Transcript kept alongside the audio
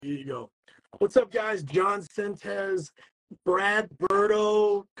you go. What's up, guys? John Sentes, Brad,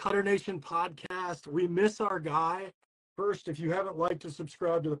 Berto, Cutternation podcast. We miss our guy. First, if you haven't liked or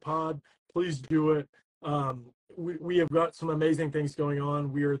subscribed to the pod, please do it. We have got some amazing things going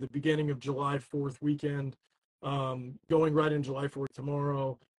on. We are at the beginning of July 4th weekend, going right in July 4th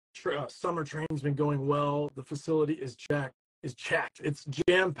tomorrow. Summer training's been going well. The facility is checked. It's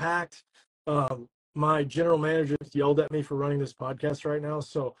jam-packed. My general manager just yelled at me for running this podcast right now,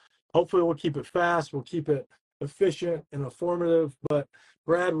 so hopefully we'll keep it fast, we'll keep it efficient and informative. But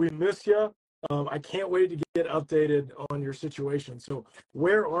Brad, we miss you. I can't wait to get updated on your situation. So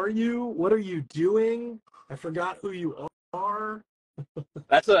where are you? What are you doing? I forgot who you are.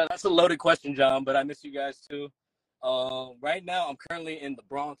 That's a loaded question, John, but I miss you guys too. Right now, I'm currently in the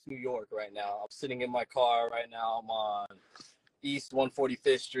Bronx, New York right now. I'm sitting in my car right now. I'm on East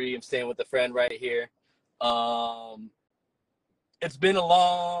 145th Street. I'm staying with a friend right here. It's been a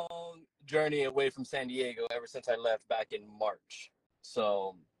long journey away from San Diego ever since I left back in March.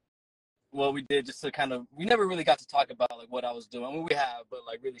 So what we did just to kind of, we never really got to talk about like what I was doing. I mean, we have, but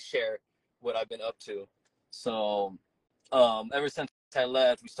like really share what I've been up to. So ever since I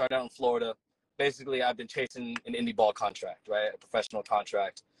left, we started out in Florida. Basically, I've been chasing an indie ball contract, right? A professional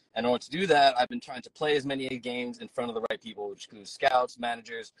contract. And in order to do that, I've been trying to play as many games in front of the right people, which includes scouts,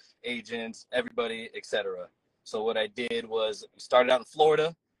 managers, agents, everybody, etc. So what I did was started out in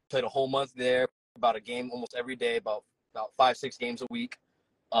Florida, played a whole month there, about a game almost every day, about 5-6 games a week,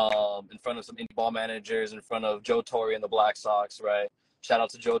 in front of some indie ball managers, in front of Joe Torre and the Black Sox, right? Shout out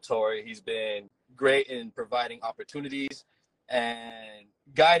to Joe Torre. He's been great in providing opportunities and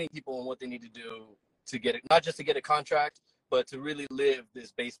guiding people on what they need to do to get it, not just to get a contract, but to really live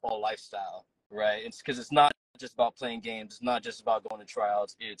this baseball lifestyle, right? It's because it's not just about playing games. It's not just about going to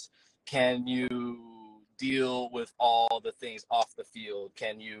tryouts. It's, can you deal with all the things off the field?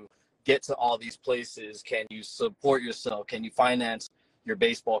 Can you get to all these places? Can you support yourself? Can you finance your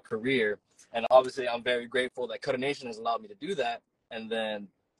baseball career? And obviously, I'm very grateful that Cutternation has allowed me to do that. And then,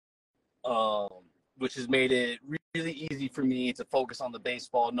 which has made it really easy for me to focus on the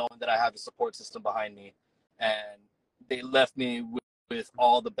baseball, knowing that I have a support system behind me. And they left me with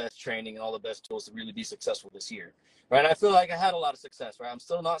all the best training and all the best tools to really be successful this year, right? I feel like I had a lot of success, right? I'm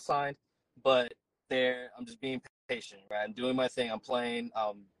still not signed, but I'm just being patient, right? I'm doing my thing. I'm playing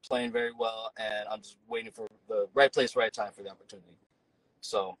very well, and I'm just waiting for the right place, right time for the opportunity.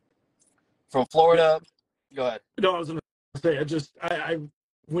 So from Florida, go ahead. No, I was going to say, I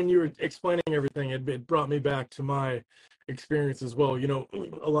when you were explaining everything, it brought me back to my experience as well. You know,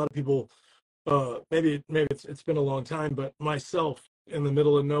 a lot of people, maybe it's been a long time, but myself in the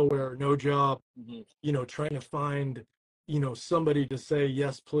middle of nowhere, no job, you know, trying to find, you know, somebody to say,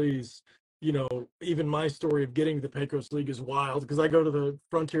 yes, please. You know, even my story of getting to the Pecos League is wild because I go to the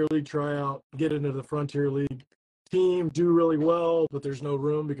Frontier League tryout, get into the Frontier League team, do really well, but there's no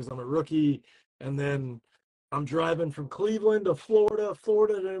room because I'm a rookie. And then I'm driving from Cleveland to Florida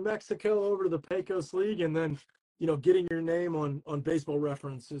to New Mexico, over to the Pecos League. And then, you know, getting your name on Baseball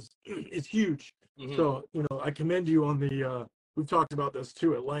Reference is huge. So, you know, I commend you on the, we've talked about this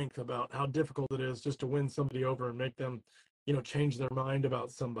too at length about how difficult it is just to win somebody over and make them, you know, change their mind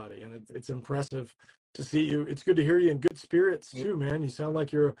about somebody. And it's impressive to see you. It's good to hear you in good spirits too, man. You sound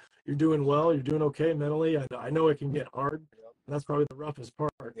like you're doing well. You're doing okay mentally. I know it can get hard. And that's probably the roughest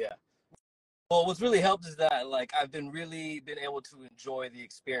part. Yeah. Well, what's really helped is that, like, I've been able to enjoy the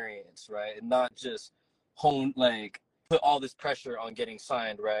experience, right? And not just put all this pressure on getting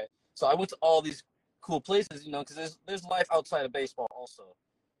signed, right? So I went to all these cool places, you know, because there's life outside of baseball also,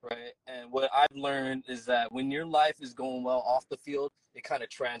 right? And what I've learned is that when your life is going well off the field, it kind of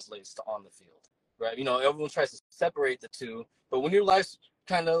translates to on the field, right? You know, everyone tries to separate the two, but when your life's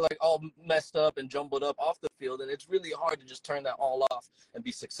kind of like all messed up and jumbled up off the field, and it's really hard to just turn that all off and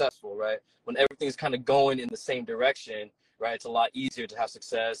be successful, right? When everything's kind of going in the same direction, right? It's a lot easier to have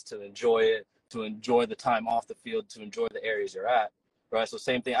success, to enjoy it, to enjoy the time off the field, to enjoy the areas you're at, right? So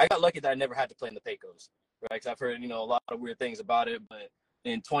same thing. I got lucky that I never had to play in the Pecos, right? Because I've heard, you know, a lot of weird things about it, but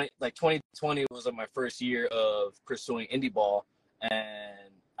in 2020 was like my first year of pursuing indie ball,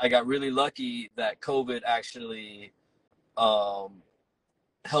 and I got really lucky that COVID actually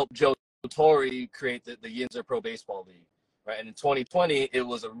helped Joe Torre create the Yinzer Pro Baseball League, right? And in 2020, it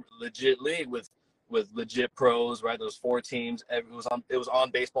was a legit league with legit pros, right? Those 4 teams. It was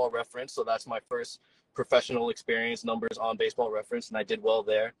on Baseball Reference, so that's my first professional experience, numbers on Baseball Reference, and I did well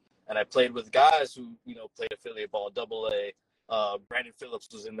there. And I played with guys who, you know, played affiliate ball, AA. Brandon Phillips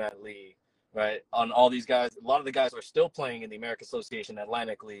was in that league, right? On all these guys, a lot of the guys are still playing in the American Association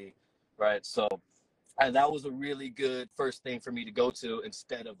Atlantic League, right? So And that was a really good first thing for me to go to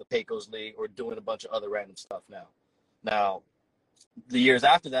instead of the Pecos League or doing a bunch of other random stuff Now, the years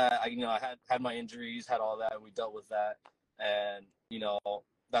after that, I had my injuries, had all that, and we dealt with that. And,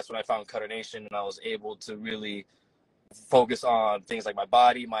 that's when I found Cutternation, and I was able to really focus on things like my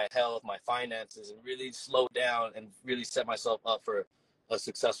body, my health, my finances, and really slow down and really set myself up for a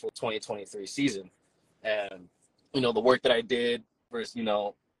successful 2023 season. And, the work that I did versus,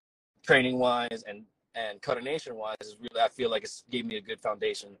 training wise and Cutternation wise is really, I feel like it's gave me a good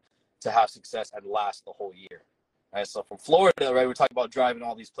foundation to have success and last the whole year. Right. So from Florida, right, we're talking about driving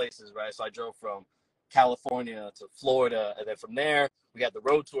all these places, right? So I drove from California to Florida, and then from there we had the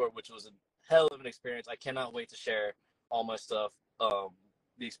road tour, which was a hell of an experience. I cannot wait to share all my stuff.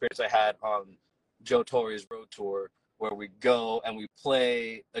 The experience I had on Joe Torre's road tour, where we go and we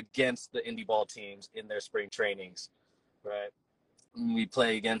play against the indie ball teams in their spring trainings, right? We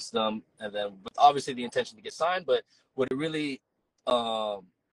play against them, and then with obviously the intention to get signed. But what it really,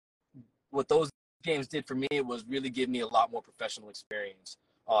 what those games did for me was really give me a lot more professional experience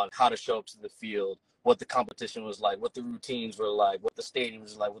on how to show up to the field, what the competition was like, what the routines were like, what the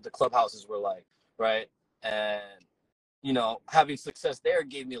stadiums were like, what the clubhouses were like, right? And having success there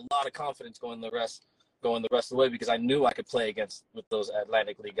gave me a lot of confidence going the rest of the way, because I knew I could play against with those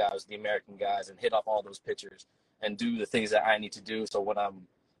Atlantic League guys, the American guys, and hit off all those pitchers and do the things that I need to do. So when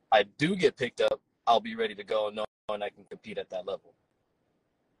I do get picked up, I'll be ready to go, knowing I can compete at that level.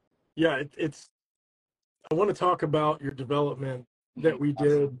 Yeah, it's. I want to talk about your development that we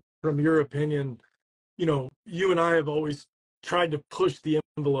Absolutely. did. From your opinion, you and I have always tried to push the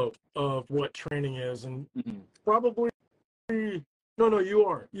envelope of what training is, and Mm-hmm. probably no, you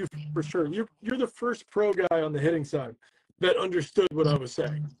are. You for sure. You're the first pro guy on the hitting side that understood what I was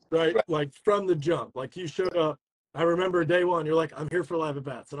saying, right? Right. Like from the jump. Like you showed up. I remember day one. You're like, I'm here for live at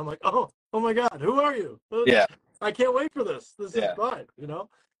bats, and I'm like, oh my God, who are you? Yeah. I can't wait for this. This is Yeah. fun.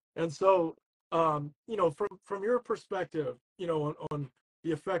 And so, from your perspective, on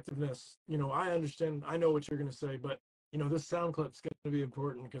the effectiveness, I understand. I know what you're going to say, but this sound clip's going to be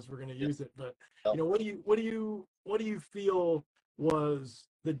important because we're going to Yeah. use it. But what do you feel was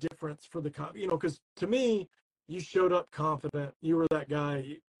the difference for because to me, you showed up confident. You were that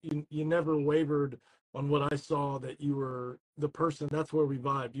guy. You never wavered on what I saw, that you were the person. That's where we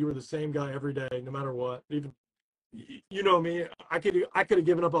vibed. You were the same guy every day, no matter what. Even you know me, I could have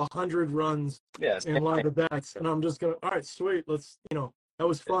given up 100 runs Yeah. in live at bats, and I'm just gonna, all right, sweet, let's, that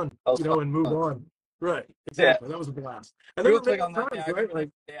was fun, That was and move fun. on. Right, Yeah. exactly. That was a blast. And there Real were quick many on that, yeah, times, I right? remember that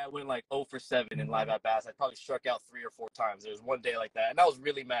Like, day I went like 0 for 7 in live at bats. I probably struck out 3 or 4 times. There was one day like that, and I was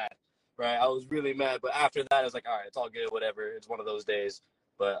really mad, right? I was really mad, but after that, I was like, all right, it's all good, whatever. It's one of those days.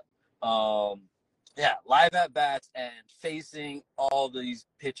 But yeah, live at bats and facing all these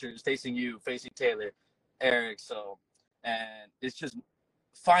pitchers, facing you, facing Taylor, Eric, so, and it's just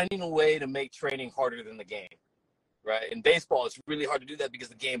finding a way to make training harder than the game, right? In baseball, it's really hard to do that because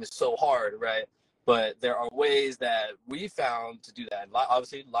the game is so hard, right? But there are ways that we found to do that. And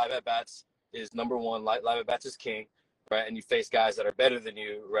obviously, live at bats is number one. Live at bats is king, right? And you face guys that are better than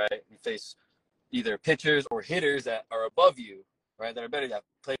you, right? You face either pitchers or hitters that are above you, right? That are better, that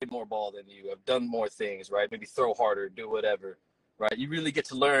played more ball than you, have done more things, right? Maybe throw harder, do whatever, right? You really get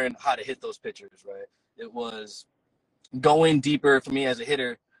to learn how to hit those pitchers, right? It was going deeper for me as a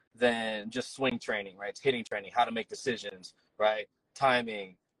hitter than just swing training, right? It's hitting training, how to make decisions, right?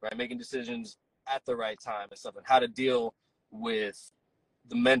 Timing, right? Making decisions at the right time and stuff, and how to deal with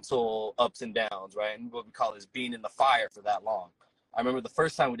the mental ups and downs, right? And what we call is being in the fire for that long. I remember the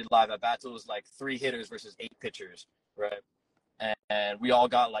first time we did live at bats, it was like 3 hitters versus 8 pitchers, right? And we all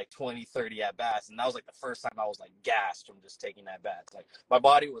got like 20, 30 at bats. And that was like the first time I was like gassed from just taking at bats. Like my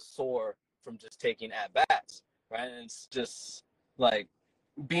body was sore from just taking at bats, right? And it's just like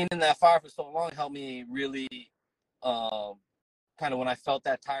being in that fire for so long helped me really kind of when I felt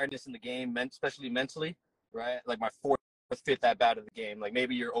that tiredness in the game, especially mentally, right? Like my fourth, fifth at bat of the game. Like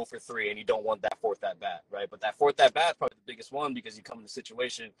maybe you're 0 for 3 and you don't want that fourth at bat, right? But that fourth at bat is probably the biggest one because you come in a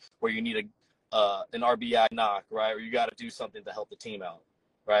situation where you need an RBI knock, right? Or you got to do something to help the team out,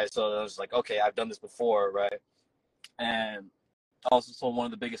 right? So I was like, okay, I've done this before, right? And also, so one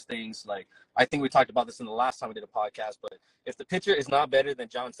of the biggest things, like I think we talked about this in the last time we did a podcast, but if the pitcher is not better than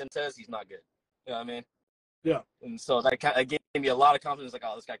John Sintez, he's not good. You know what I mean? yeah, And so that kind of gave me a lot of confidence. Like,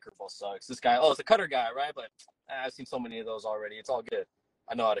 oh, this guy curveball sucks. This guy, oh, it's a cutter guy, right? But I've seen so many of those already. It's all good.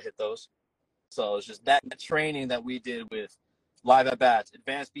 I know how to hit those. So it's just that training that we did with live at bats,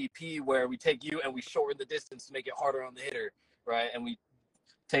 advanced BP, where we take you and we shorten the distance to make it harder on the hitter, right? And we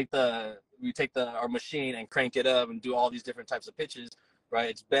take our machine and crank it up and do all these different types of pitches, right?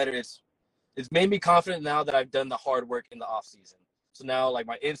 It's better. It's it's made me confident now that I've done the hard work in the off season. So now, like,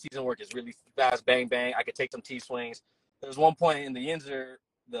 my in-season work is really fast, bang, bang. I could take some T-swings. There was one point in the Yinzer,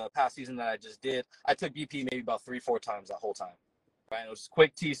 the past season that I just did, I took BP maybe about 3-4 times that whole time. Right? It was just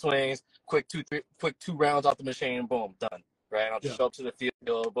quick T-swings, quick two rounds off the machine, boom, done. Right? And I'll just show up to the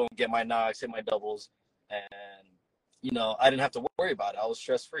field, boom, get my knocks, hit my doubles, and I didn't have to worry about it. I was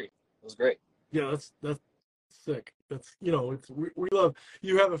stress-free. It was great. Yeah, that's sick. That's it's we love.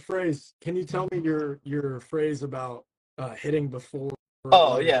 You have a phrase. Can you tell me your phrase about hitting before Oh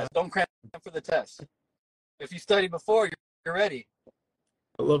all your yeah, bats? don't cramp for the test. If you study before, you're ready.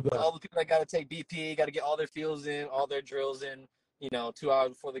 I love that. All the people that got to take BP, got to get all their fields in, all their drills in, 2 hours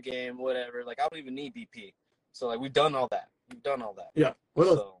before the game, whatever. Like, I don't even need BP. So, like, we've done all that. Yeah. What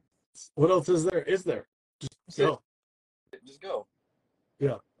else? So, What else is there? Just go. just go.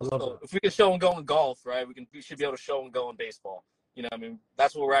 Yeah, I love So, if we can show and go in golf, right, we should be able to show and go in baseball. I mean,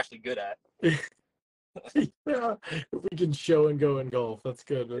 that's what we're actually good at. that. Yeah, if we can show and go in golf, that's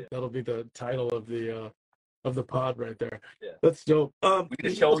good. Yeah. That'll be the title of the pod right there. Yeah. That's dope. We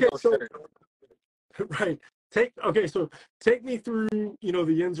can show and go shirt. Right. So take me through, the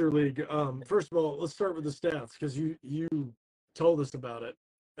Yinzer League. First of all, let's start with the stats because you told us about it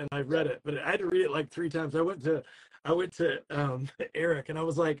and I read it, but I had to read it like 3 times. I went to Eric and I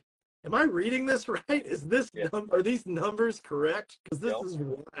was like, am I reading this right? Is this are these numbers correct? Because this is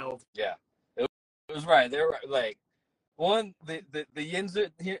wild. Yeah. It was right. They're right. Like, one, the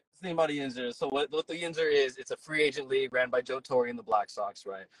Yinzer, here, thing about the Yinzer. So what the Yinzer is, it's a free agent league ran by Joe Torre and the Black Sox,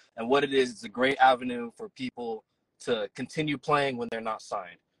 right? And what it is, it's a great avenue for people to continue playing when they're not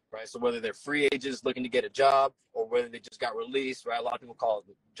signed, right? So whether they're free agents looking to get a job or whether they just got released, right? A lot of people call it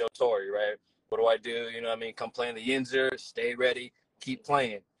Joe Torre, right? What do I do? You know what I mean? Come play in the Yinzer, stay ready, keep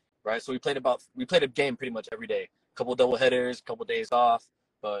playing, right? So we played a game pretty much every day. A couple double headers, a couple days off,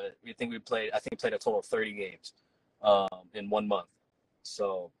 but I think we played a total of 30 games in 1 month.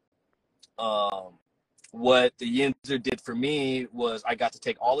 So what the Yinzer did for me was I got to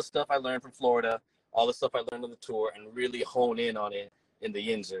take all the stuff I learned from Florida, all the stuff I learned on the tour, and really hone in on it in the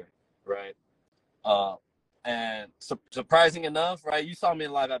Yinzer, right? And surprising enough, right? You saw me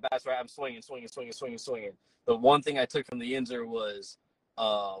in live at bats, right? I'm swinging. The one thing I took from the Yinzer was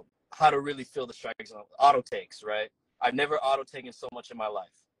how to really feel the strikes on auto takes, right? I've never auto taken so much in my life,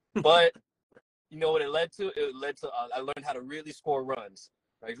 but you know what it led to? It led to I learned how to really score runs.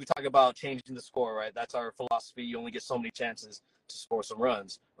 Right? If we talk about changing the score, right? That's our philosophy. You only get so many chances to score some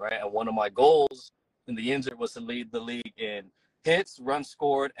runs, right? And one of my goals in the Yinzer was to lead the league in hits, runs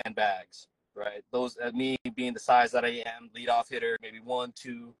scored, and bags, right? Those, me being the size that I am, leadoff hitter, maybe 1,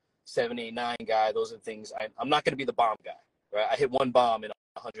 2, 7, 8, 9 guy. Those are things I'm not going to be the bomb guy, right? I hit one bomb in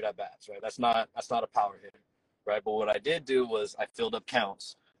 100 at bats, right? That's not a power hitter, right? But what I did do was I filled up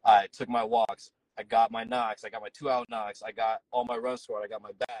counts. I took my walks. I got my knocks. I got my 2-out knocks. I got all my runs scored. I got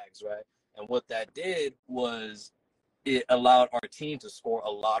my bags, right? And what that did was it allowed our team to score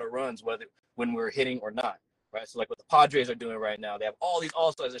a lot of runs, whether when we were hitting or not, right? So like what the Padres are doing right now, they have all these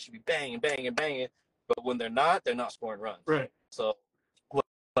all-stars that should be banging, but when they're not scoring runs. Right. So what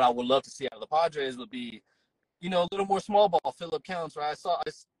I would love to see out of the Padres would be, a little more small ball, fill up counts, right?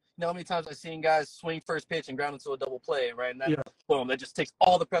 How many times I've seen guys swing first pitch and ground into a double play, right? And boom, that just takes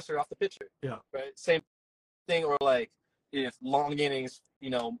all the pressure off the pitcher. Yeah. Right. Same thing, or like if long innings,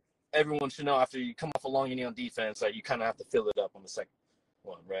 everyone should know after you come off a long inning on defense, you kind of have to fill it up on the second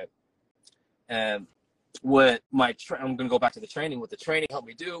one, right? And what I'm going to go back to the training. What the training helped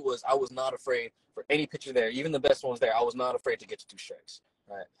me do was I was not afraid for any pitcher there, even the best ones there. I was not afraid to get to 2 strikes.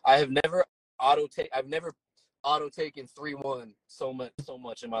 Right. I've never auto taken 3-1 so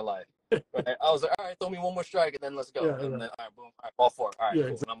much in my life. Right? I was like, all right, throw me one more strike and then let's go. And then all right, boom, all right, ball 4. All right, cool.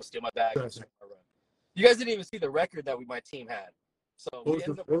 Exactly. I'm gonna steal my bag and start my run. You guys didn't even see the record that my team had. So we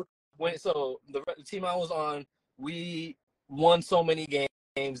ended up the team I was on, we won so many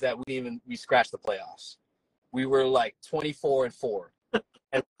games that we scratched the playoffs. We were like 24-4.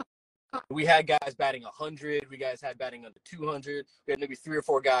 And we had guys batting 100. We guys had batting under 200. We had maybe 3 or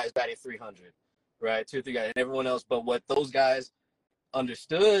 4 guys batting 300. Right, 2 or 3 guys, and everyone else. But what those guys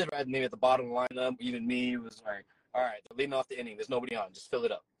understood, right, maybe at the bottom of the lineup, even me, was like, all right, they're leading off the inning. There's nobody on. Just fill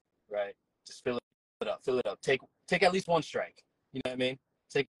it up, right? Just fill it up. Take at least 1 strike. You know what I mean?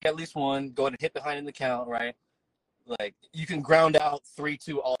 Take at least 1. Go ahead and hit behind in the count, right? Like, you can ground out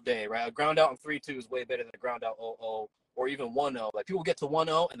 3-2 all day, right? A ground out on 3-2 is way better than a ground out 0-0 or even 1-0. Like, people get to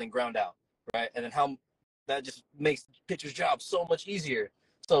 1-0 and then ground out, right? And then how that just makes the pitcher's job so much easier.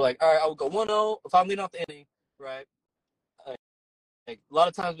 So, like, all right, I would go 1-0 if I'm leading off the inning, right? Like a lot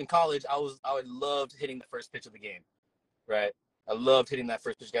of times in college, I loved hitting the first pitch of the game, right? I loved hitting that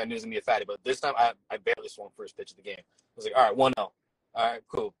first pitch. I knew it was going to be a fatty, but this time I barely swung first pitch of the game. I was like, all right, 1-0. All right,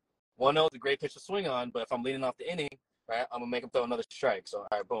 cool. 1-0 is a great pitch to swing on, but if I'm leading off the inning, right, I'm going to make him throw another strike. So, all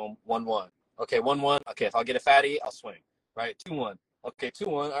right, boom, 1-1. Okay, 1-1. Okay, if I'll get a fatty, I'll swing. Right, 2-1. Okay, 2-1.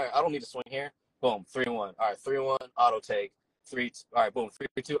 All right, I don't need to swing here. Boom, 3-1. All right, 3-1, auto take. 3, all right, boom,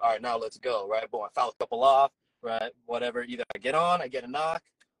 3-2. All right, now let's go. Right, boom, I foul a couple off. Right, whatever. Either I get on, I get a knock,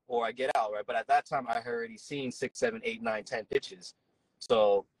 or I get out. Right, but at that time, I had already seen 6, 7, 8, 9, 10 pitches.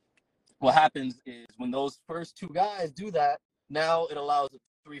 So what happens is when those first two guys do that, now it allows the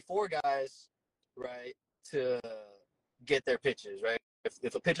 3, 4 guys, right, to get their pitches, right?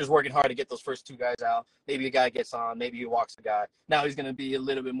 If a pitcher's working hard to get those first two guys out, maybe a guy gets on, maybe he walks a guy. Now he's going to be a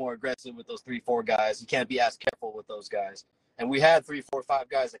little bit more aggressive with those 3, 4 guys. You can't be as careful with those guys. And we had 3, 4, 5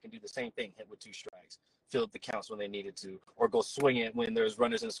 guys that can do the same thing, hit with 2 strikes, fill up the counts when they needed to, or go swing it when there's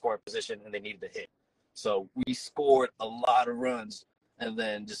runners in the scoring position and they needed to hit. So we scored a lot of runs. And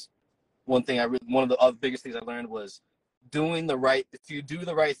then just one of the other biggest things I learned was if you do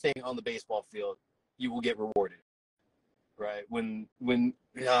the right thing on the baseball field, you will get rewarded. Right, when you're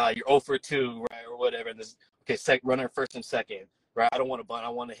 0 for 2, right, or whatever, and this runner first and second, right? I don't want to bunt, I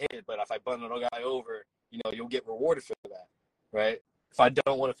want to hit, but if I bunt a guy over, you'll get rewarded for that, right? If I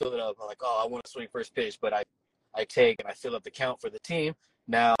don't want to fill it up, I'm like, I want to swing first pitch, but I take and I fill up the count for the team.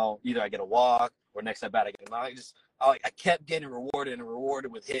 Now either I get a walk or next at bat I get a knock. I kept getting rewarded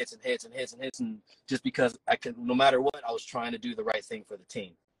with hits and hits and hits and hits, and just because no matter what, I was trying to do the right thing for the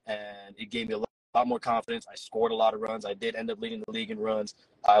team, and it gave me a lot more confidence. I scored a lot of runs. I did end up leading the league in runs.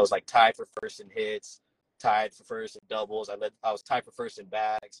 I was like tied for first in hits, tied for first in doubles. I was tied for first in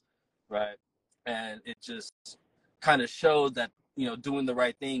bags, right? And it just kind of showed that doing the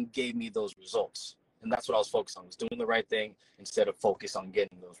right thing gave me those results, and that's what I was focused on, was doing the right thing instead of focus on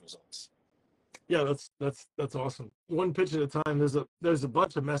getting those results. Yeah, that's awesome. One pitch at a time. There's a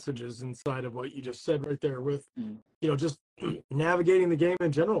bunch of messages inside of what you just said right there with just navigating the game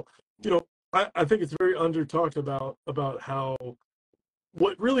in general. I think it's very under talked about how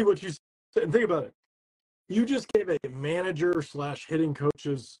what you said. And think about it. You just gave a manager / hitting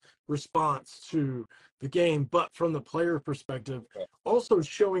coach's response to the game, but from the player perspective, also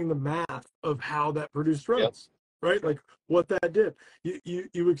showing the math of how that produced runs, right? Like what that did.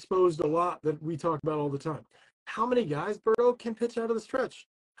 You exposed a lot that we talk about all the time. How many guys, Berto, can pitch out of the stretch?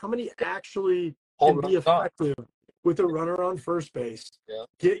 How many actually can be effective with a runner on first base,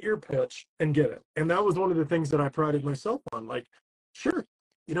 get your pitch and get it? And that was one of the things that I prided myself on. Like, sure,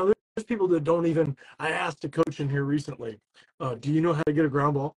 there's people that don't even. I asked a coach in here recently, do you know how to get a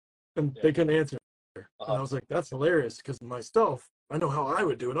ground ball? And they couldn't answer. And I was like, that's hilarious, because myself, I know how I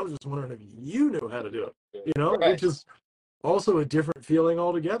would do it. I was just wondering if you knew how to do it, which is also a different feeling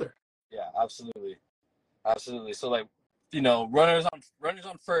altogether. Yeah, absolutely. So like, runners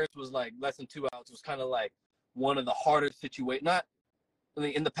on first was like less than 2 outs. It was kind of like one of the harder situations.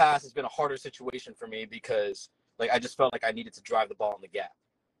 In the past, it's been a harder situation for me because like I just felt like I needed to drive the ball in the gap,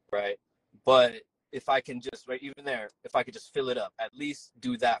 right? But if I can just if I could just fill it up, at least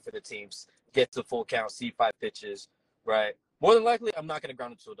do that for the teams, get to full count, see 5 pitches, right? More than likely, I'm not going to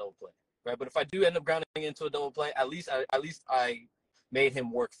ground into a double play, right? But if I do end up grounding into a double play, at least I made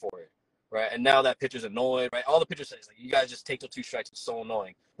him work for it, right? And now that pitcher's annoyed, right? All the pitchers say is like, you guys just take those 2 strikes. It's so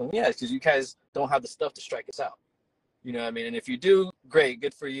annoying. Well, yeah, it's because you guys don't have the stuff to strike us out. You know what I mean? And if you do, great,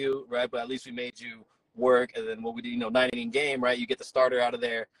 good for you, right? But at least we made you work. And then what we do, 9-inning game, right? You get the starter out of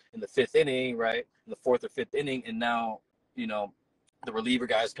there in the 5th inning, right? In the 4th or 5th inning, and now, the reliever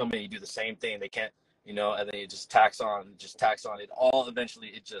guys come in, you do the same thing. They can't, and then you just tax on it all. Eventually,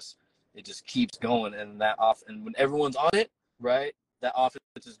 it just keeps going, and and when everyone's on it, right? That offense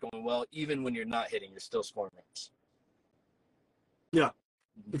is going well. Even when you're not hitting, you're still scoring runs. Yeah,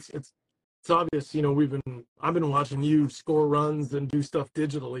 it's obvious. I've been watching you score runs and do stuff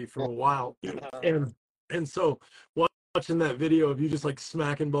digitally for a while, and so watching that video of you just like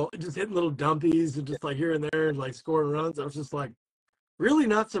smacking ball, just hitting little dumpies and just like here and there and like scoring runs, I was just like really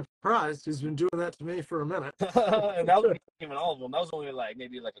not surprised. He's been doing that to me for a minute. And that wasn't even all of them. That was only like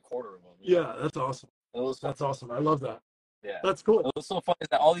maybe like a quarter of them. Yeah, that's awesome. That's awesome. I love that. Yeah, that's cool. It was so funny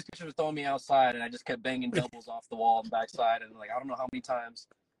that all these pitchers were throwing me outside, and I just kept banging doubles off the wall and backside, and like I don't know how many times.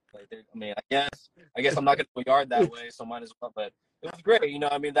 Like, I guess I'm not gonna go yard that way, so might as well. But it was great,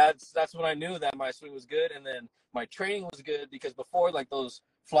 that's when I knew that my swing was good, and then my training was good, because before, like, those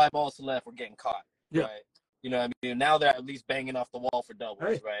fly balls to left were getting caught, right? Now they're at least banging off the wall for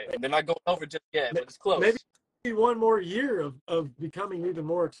doubles, right? And they're not going over just yet, but it's close. Maybe one more year of becoming even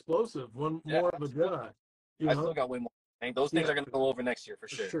more explosive, more of a guy. I still got way more. Those things are going to go over next year for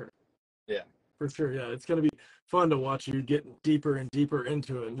sure. Sure. Yeah. for sure. Yeah, it's gonna be fun to watch you get deeper and deeper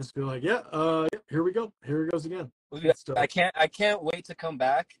into it, and just be like, yeah, here we go, here it goes again. I can't wait to come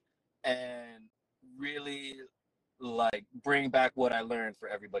back and really like bring back what I learned for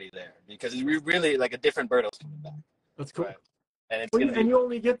everybody there, because we really like a different Berto's coming back. That's cool. Right. And it's Well, gonna be, and you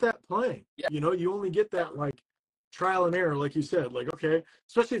only get that playing. yeah. You only get that like trial and error, like you said. Like, okay,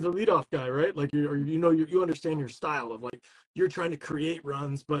 especially as a leadoff guy, right? Like you understand your style of like you're trying to create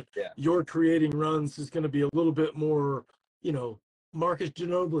runs, but Yeah. your creating runs is going to be a little bit more, Marcus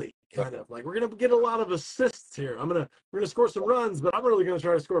Ginobili kind of like we're going to get a lot of assists here. We're gonna score some runs, but I'm really going to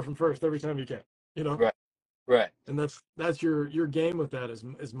try to score from first every time you can. Right. Right. And that's your game with that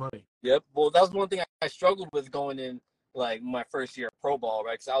is money. Yep. Well, that was one thing I struggled with going in like my first year of pro ball,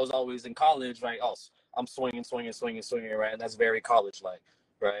 right? Because I was always in college, right? Oh, I'm swinging, right? And that's very college like,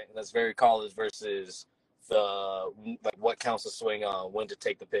 right? And that's very college versus the like what counts as swing on, when to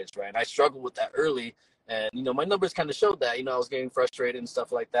take the pitch, right? And I struggled with that early, and my numbers kind of showed that. I was getting frustrated and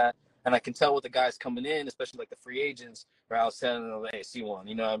stuff like that. And I can tell with the guys coming in, especially like the free agents, where I was telling them, hey, C1,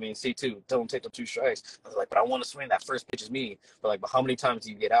 C2, don't take the 2 strikes. I was like, but I want to swing that first pitch is me. But how many times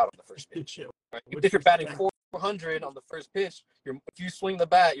do you get out on the first pitch? Right? If you're batting 400 on the first pitch, if you swing the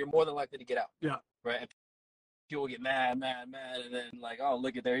bat, you're more than likely to get out. Yeah. Right. And people get mad, and then oh,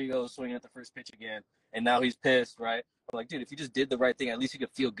 look there he goes swinging at the first pitch again, and now he's pissed, right? I'm like, dude, if you just did the right thing, at least you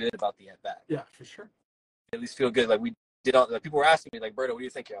could feel good about the at bat. Yeah, for sure. At least feel good. Like we did all. Like people were asking me, like, Berto, what do you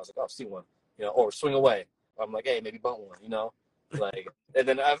think here? I was like, oh, C1, or swing away. Or I'm like, hey, maybe bunt one, and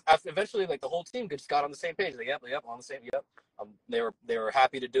then I've eventually like the whole team just got on the same page. Like, yep, on the same, yep. They were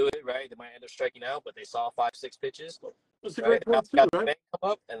happy to do it, right? They might end up striking out, but they saw 5-6 pitches. That's a great point too, right?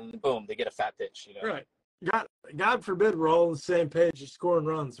 Come up, and boom, they get a fat pitch. Right. God forbid we're all on the same page, just scoring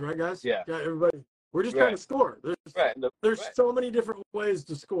runs, right, guys? Yeah. Everybody, we're just trying to score. There's so many different ways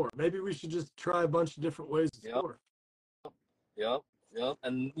to score. Maybe we should just try a bunch of different ways to score. Yep.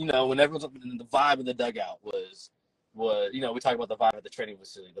 And when everyone's up in the vibe of the dugout was we talk about the vibe at the training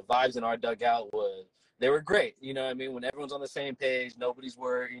facility. The vibes in our dugout they were great. When everyone's on the same page, nobody's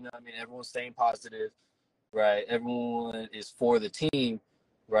worried. Everyone's staying positive, right? Everyone is for the team.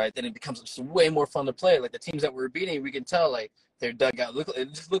 Right, then it becomes just way more fun to play. Like the teams that we're beating, we can tell like their dugout it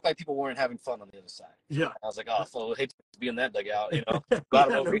just looked like people weren't having fun on the other side. Yeah, I was like, oh, so I hate to be in that dugout, Got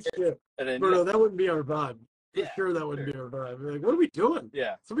them over here. And then, Berto, that wouldn't be our vibe. For sure, that wouldn't be our vibe. We're like, what are we doing?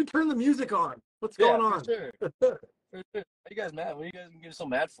 Yeah, somebody turn the music on. What's going on? For sure. For sure. Are you guys mad? What are you guys getting so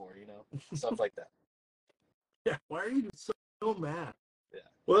mad for? Stuff like that. Yeah, why are you so mad? Yeah.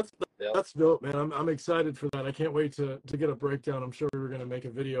 Well, that's dope, man. I'm excited for that. I can't wait to get a breakdown. I'm sure we're gonna make a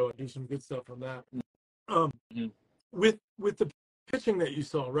video and do some good stuff from that. With the pitching that you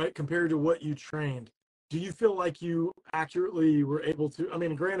saw, right, compared to what you trained, do you feel like you accurately were able to? I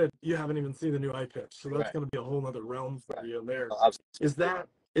mean, granted, you haven't even seen the new eye pitch, so that's going to be a whole other realm for you there. Is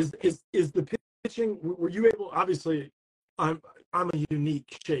the pitching? Were you able? Obviously, I'm a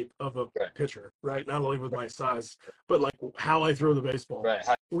unique shape of a pitcher, right? Not only with my size, but like how I throw the baseball. Right.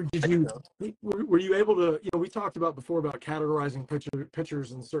 Were you able to? We talked about before about categorizing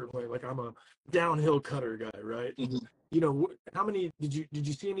pitchers in certain way. Like I'm a downhill cutter guy, right? Mm-hmm. How many did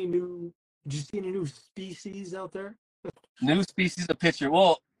you see any new? Did you see any new species out there? New species of pitcher.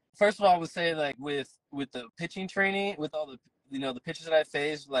 Well, first of all, I would say like with the pitching training, with all the the pitchers that I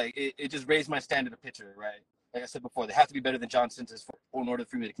faced, like it just raised my standard of pitcher, right? Like I said before, they have to be better than John Sintes in order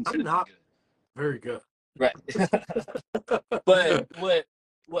for me to consider them good. Very good. Right. But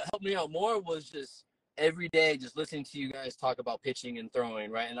what helped me out more was just every day just listening to you guys talk about pitching and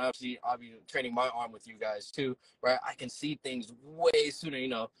throwing, right? And obviously I'll be training my arm with you guys too, right? I can see things way sooner,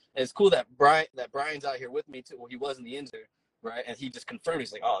 And it's cool that Brian's out here with me too. Well, he was in the injury, right? And he just confirmed,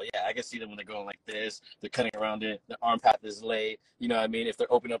 he's like, oh yeah, I can see them when they're going like this, they're cutting around it, the arm path is late, if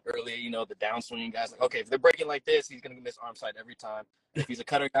they're opening up early, the downswinging guys, like, okay, if they're breaking like this, he's gonna miss arm side every time. If he's a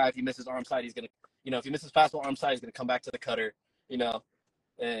cutter guy, if he misses arm side, he's gonna, if he misses fastball arm side, he's gonna come back to the cutter,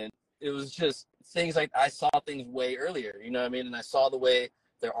 and it was just things like I saw things way earlier, and I saw the way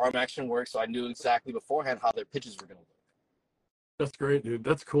their arm action works, so I knew exactly beforehand how their pitches were gonna work. That's great, dude.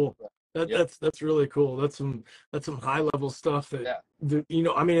 That's cool. That's really cool. That's some high level stuff that think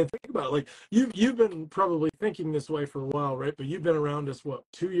about it. Like you've been probably thinking this way for a while, right? But you've been around us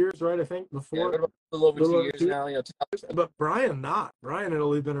 2 years, right? I think before a little over 2 years now. But Brian had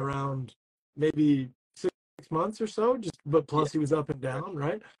only been around maybe 6 months or so. But plus he was up and down,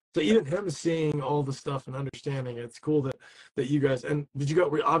 right? So even him seeing all the stuff and understanding, it's cool that you guys. And did you go?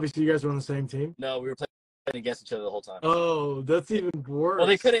 Obviously, you guys were on the same team. No, we were playing against each other the whole time. Oh, that's even worse. Well,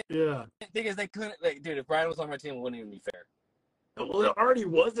 they couldn't. Yeah. The thing is, they couldn't. Like, dude, if Brian was on my team, it wouldn't even be fair. Well, it already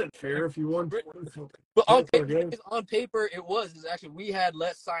wasn't fair if you won But 24 games. on paper, it was. It's actually, we had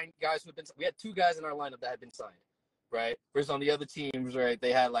less signed guys who've been. We had 2 guys in our lineup that had been signed, right? Whereas on the other teams, right,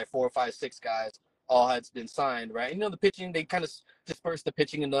 they had like 4, 5, 6 guys all had been signed, right? And, the pitching, they kind of dispersed the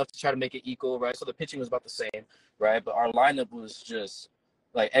pitching enough to try to make it equal, right? So the pitching was about the same, right? But our lineup was just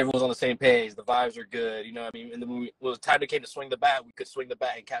like everyone was on the same page. The vibes were good, you know what I mean? And then when it was time to came to swing the bat, we could swing the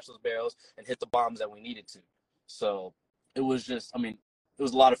bat and catch those barrels and hit the bombs that we needed to. So it was just, I mean, it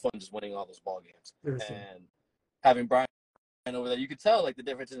was a lot of fun just winning all those ball games. And having Brian over there, you could tell like the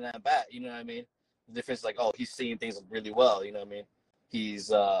difference in that bat, you know what I mean? The difference, like, oh, he's seeing things really well, you know what I mean?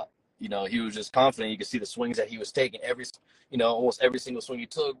 He's he was just confident. You could see the swings that he was taking. Almost every single swing he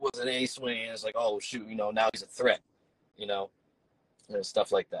took was an A swing. And it's like, oh shoot, now he's a threat, and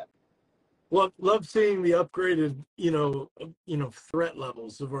stuff like that. Love seeing the upgraded, threat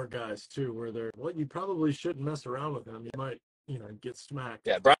levels of our guys too, where they're, well, you probably shouldn't mess around with them. You might, get smacked.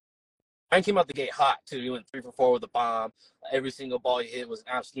 Yeah, Brian came out the gate hot too. He went 3 for 4 with a bomb. Every single ball he hit was an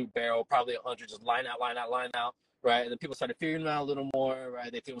absolute barrel, probably 100, just line out, right? And then people started fearing him out a little more,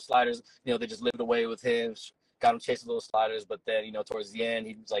 right? They threw him sliders. They just lived away with him, got him chasing those sliders. But then, towards the end,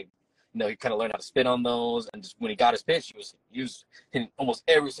 he was like, he kind of learned how to spin on those. And just when he got his pitch, he was hitting almost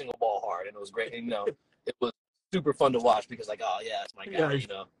every single ball hard, and it was great. And, it was super fun to watch because, like, oh yeah, that's my guy.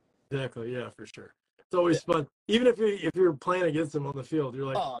 Exactly. Yeah, for sure. It's always fun, even if you're playing against him on the field. You're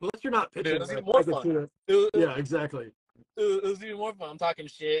like, unless you're not pitching, dude, it was even more fun. Yeah, exactly. It was even more fun. I'm talking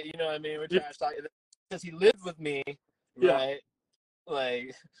shit, you know what I mean? We're trash talking because he lived with me, right? Yeah.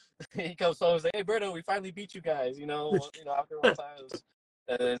 Like he comes home and say, "Hey, Berto, we finally beat you guys," after one time,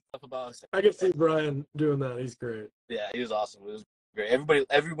 and stuff about us. I can see Brian doing that. He's great. Yeah, he was awesome. It was great.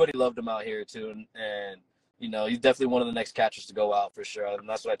 Everybody loved him out here too, and he's definitely one of the next catchers to go out for sure. And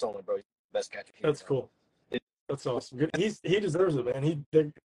that's what I told him, bro. He's the best catcher here. That's cool. That's awesome. He deserves it, man.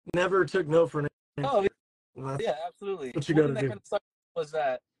 They never took no for an answer. Oh, yeah, absolutely. What you got to do? Kind of was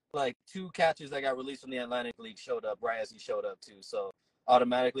that like 2 catchers that got released from the Atlantic League showed up right as he showed up too. So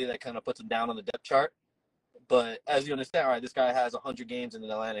automatically that kind of puts him down on the depth chart. But as you understand, all right, this guy has 100 games in the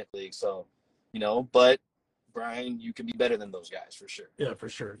Atlantic League, so but Brian, you can be better than those guys for sure. Yeah, for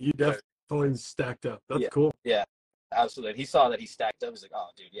sure. You definitely stacked up. That's cool. Yeah, absolutely. And he saw that he stacked up. He's like, oh,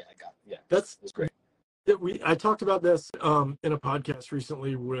 dude, yeah, I got it. Yeah, it was great. I talked about this in a podcast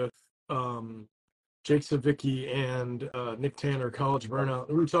recently with Jake Savicki and Nick Tanner, College Burnout.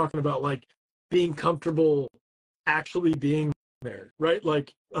 We were talking about like being comfortable actually being there, right?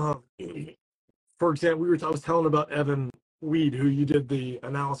 Like, for example, I was telling about Evan Weed, who you did the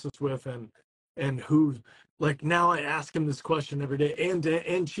analysis with, and who, like, now I ask him this question every day,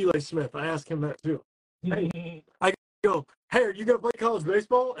 and Chile Smith, I ask him that too. Hey, I go, hey, are you gonna play college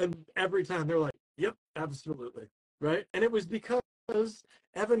baseball? And every time they're like, yep, absolutely, right? And it was because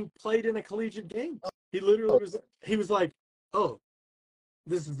Evan played in a collegiate game. He literally was like, oh,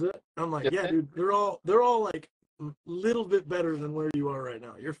 this is it. I'm like, yeah, dude, they're all like a little bit better than where you are right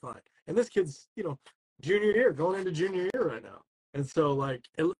now. You're fine. And this kid's, junior year, going into junior year right now. And so, like,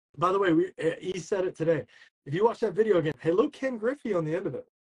 by the way, he said it today. If you watch that video again, hey, look, Ken Griffey on the end of it.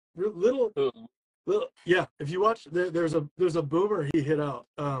 Little, yeah. If you watch, there's a boomer he hit out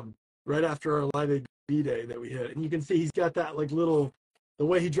right after our Live AB day that we hit, and you can see he's got that like little, the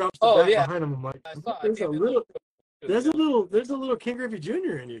way he drops the bat behind him. I'm like, there's a little Ken Griffey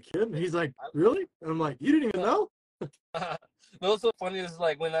Jr. in you, kid. And he's like, really? And I'm like, you didn't even know? What's so funny is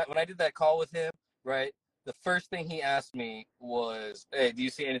like when I did that call with him, right? The first thing he asked me was, "Hey, do you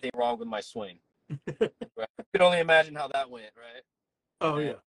see anything wrong with my swing?" Right? I could only imagine how that went, right? Oh,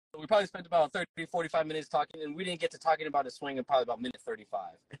 and we probably spent about 30, 45 minutes talking, and we didn't get to talking about his swing in probably about minute 35.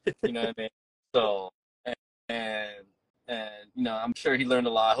 You know what I mean? So, and I'm sure he learned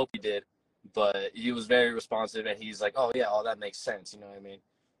a lot. I hope he did. But he was very responsive, and he's like, "Oh yeah, all that makes sense." You know what I mean?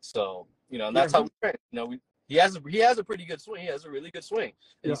 So, and that's how we train. He has a pretty good swing. He has a really good swing.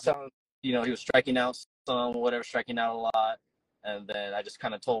 And he's telling, he was striking out some, whatever, striking out a lot. And then I just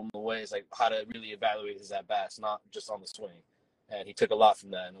kind of told him the ways, like, how to really evaluate his at-bats, not just on the swing. And he took a lot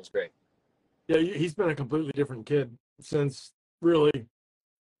from that, and it was great. Yeah, he's been a completely different kid since really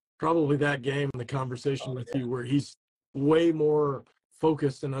probably that game and the conversation with you, where he's way more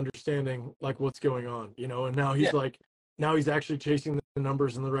focused and understanding like what's going on, and now he's like, now he's actually chasing the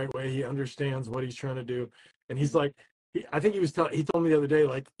numbers in the right way. He understands what he's trying to do. And he's like, I think he told me the other day,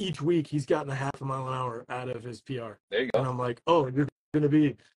 like each week he's gotten a half a mile an hour out of his PR. There you go. And I'm like, oh, you're gonna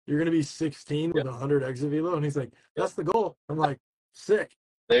be 16 with 100 exit velo. And he's like, that's the goal. I'm like, sick.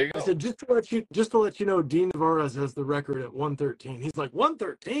 There you go. I said, just to let you know, Dean Navarez has the record at 113. He's like,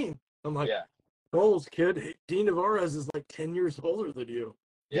 113. I'm like, Bowles, kid. Hey, Dean Navarez is like 10 years older than you.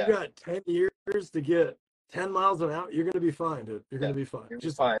 You Yeah, got 10 years to get 10 miles an hour. You're going to be fine, dude. You're going yeah, to be fine. you're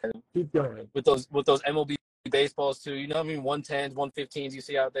Just fine keep going. with those MLB baseballs too. You know what I mean? 110s, 115s you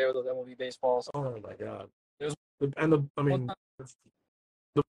see out there with those MLB baseballs. Oh my God. There's I one mean, time,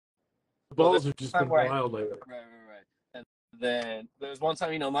 the well, there's balls have just one time been where wild lately. right. And then there's one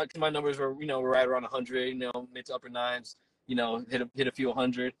time, my numbers were, right around 100, mid to upper nines, hit a few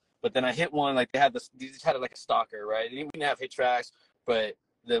hundred. But then I hit one, like they just had it like a stalker, right? They didn't even have hit tracks, but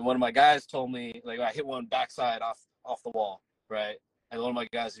then one of my guys told me, like, I hit one backside off the wall, right? And one of my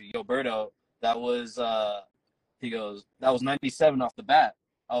guys, yo, Berto, that was, he goes, that was 97 off the bat.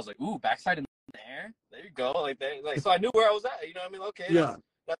 I was like, ooh, backside in the air? There you go. So I knew where I was at. You know what I mean? Okay, Yeah,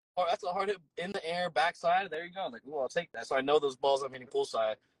 that's a hard hit in the air, backside. There you go. I'm like, ooh, I'll take that. So I know those balls I'm hitting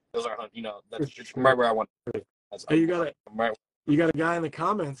poolside, those are, for it's right sure. where I want. Hey, I'm right. you got a guy in the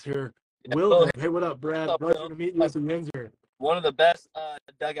comments here. Yeah. Oh, Wilhelm. Hey, what up, Brad? up, Pleasure Will? to meet you at the Windsor. One of the best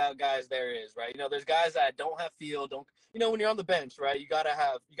dugout guys there is, right? There's guys that don't have feel, don't when you're on the bench, right? You gotta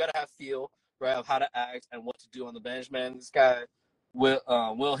have feel, right, of how to act and what to do on the bench, man. This guy, Will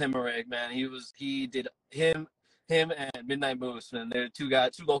Himmerich, man, he did him and Midnight Moose, man. They're two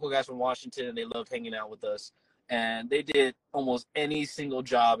local guys from Washington, and they loved hanging out with us. And they did almost any single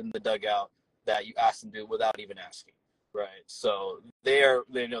job in the dugout that you asked them to do without even asking. Right. So they're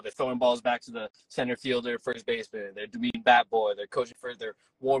throwing balls back to the center fielder, first baseman. They're doing bat boy. They're coaching first. They're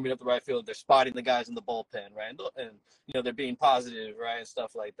warming up the right field. They're spotting the guys in the bullpen, right? And they're being positive, right, and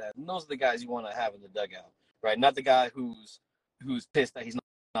stuff like that. And those are the guys you want to have in the dugout, right? Not the guy who's pissed that he's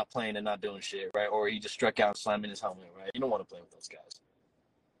not playing and not doing shit, right? Or he just struck out and slammed in his helmet, right? You don't want to play with those guys.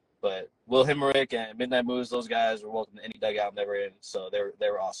 But Will Himmerich and Midnight Moves, those guys were welcome to any dugout I'm ever in. So they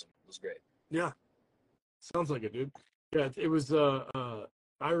were awesome. It was great. Yeah, sounds like it, dude. Yeah, it was.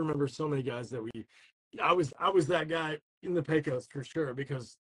 I remember so many guys that I was that guy in the Pecos for sure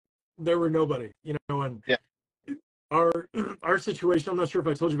because there were nobody, and Yeah. our our situation. I'm not sure if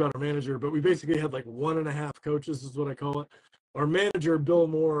I told you about our manager, but we basically had like one and a half coaches, is what I call it. Our manager, Bill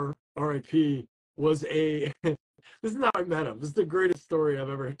Moore, R.I.P., was a. This is how I met him. This is the greatest story I've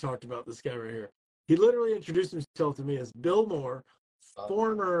ever talked about. This guy right here. He literally introduced himself to me as Bill Moore,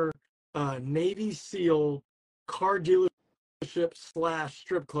 former Navy SEAL car dealership /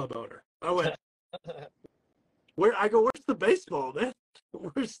 strip club owner. I went, where's the baseball, man?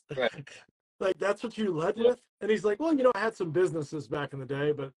 Where's Right. like that's what you led with? And he's like, well, I had some businesses back in the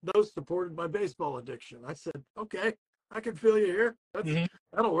day, but those supported my baseball addiction. I said, okay, I can feel you here.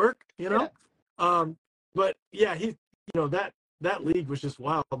 That'll work. Yeah. But yeah, that league was just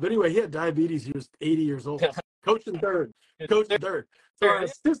wild. But anyway, he had diabetes. He was 80 years old. Coaching third. So our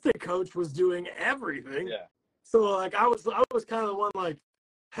assistant coach was doing everything. Yeah. So like I was kind of the one like,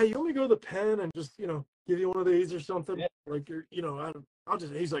 hey, you want me to go to the pen and just give you one of these or something? Yeah. Like I'll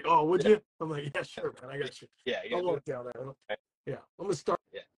just. He's like, oh, would you? I'm like, yeah, sure, man, I got you. Yeah. I'll walk down there. Right. Yeah, I'm a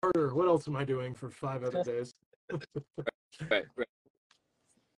starter. What else am I doing for 5 other days? Right.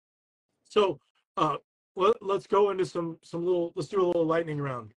 So, let's go into some little. Let's do a little lightning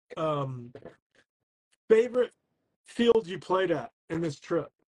round. Favorite field you played at in this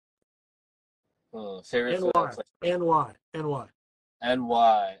trip, Favorite and field why? And why? And why? and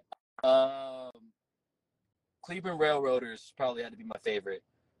why? Cleveland Railroaders probably had to be my favorite,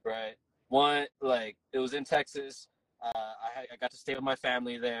 right? One, like, it was in Texas. I got to stay with my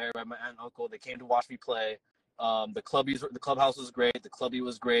family there. Right? My aunt and uncle, they came to watch me play. The clubhouse was great. The clubby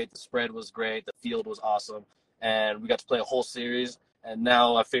was great. The spread was great. The field was awesome, and we got to play a whole series. And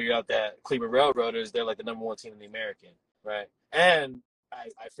now I figured out that Cleveland Railroaders, they're like the number one team in the American, right? And I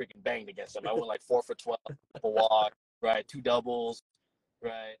freaking banged against them. I went like 4 for 12, a walk, right? 2 doubles,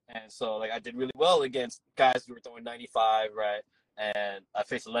 right? And so like I did really well against guys who were throwing 95, right? And I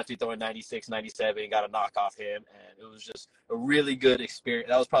faced a lefty throwing 96, 97, got a knock off him, and it was just a really good experience.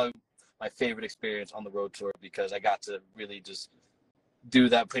 That was probably my favorite experience on the road tour because I got to really just do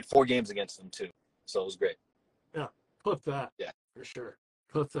that. Played 4 games against them too, so it was great. Yeah, clip that. Yeah, for sure.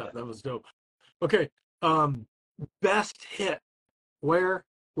 Clip that. Yeah. That was dope. Okay, best hit. Where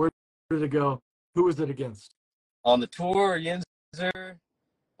did it go? Who was it against? On the tour, Yinzer.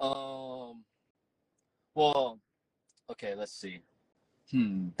 Well, okay, let's see.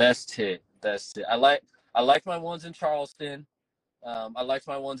 Best hit. I liked my ones in Charleston. I liked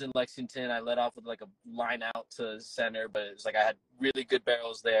my ones in Lexington. I let off with like a line out to center, but it's like I had really good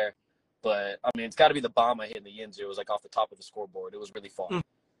barrels there. But I mean, it's got to be the bomb I hit in the Yinzer. It was like off the top of the scoreboard. It was really far.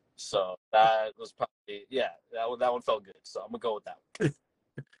 So that was probably that one felt good. So I'm gonna go with that one.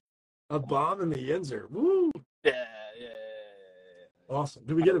 A bomb in the Yinzer. Woo! Yeah. Awesome.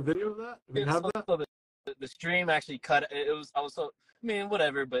 Did we get a video of that? Do we have So, that? so the stream actually cut. It was I was so I mean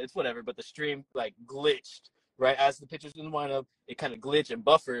whatever, but it's whatever. But the stream like glitched right as the pitcher's in the windup. It kind of glitch and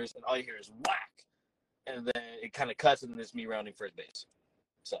buffers, and all you hear is whack, and then it kind of cuts, and then it's me rounding first base.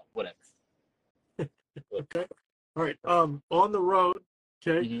 So whatever. Okay. All right. On the road.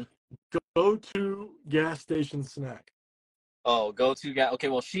 Okay. Mm-hmm. Go to gas station snack. Oh, go to gas. Okay,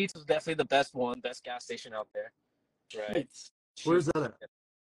 well, Sheets was definitely the best one, best gas station out there, right? Sheets. Where's Sheets. that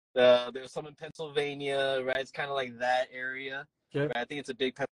at? There's some in Pennsylvania, right? It's kind of like that area, Okay. right? I think it's a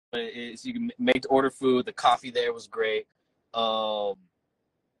big, but it's you can make to order food. The coffee there was great. Um,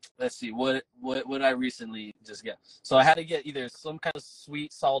 let's see, what I recently just get. So I had to get either some kind of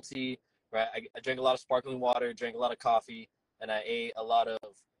sweet, salty, right? I drank a lot of sparkling water, drank a lot of coffee, and I ate a lot of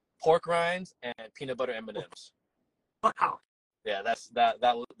pork rinds and peanut butter M&Ms. Wow. Yeah,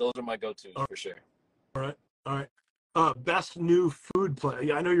 those are my go-tos for sure. All right. All right. Best new food place.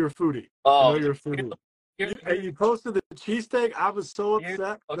 Yeah, I know you're a foodie. I know Oh, you're a foodie. You posted the cheesesteak. I was so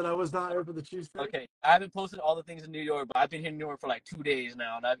upset that I was not here for the cheesesteak. Okay, I haven't posted all the things in New York, but I've been here in New York for like 2 days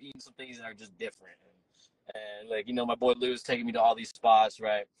now, and I've eaten some things that are just different. And like my boy Lou's taking me to all these spots,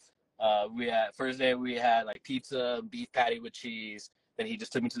 right? We had first day we had like pizza, beef patty with cheese. Then he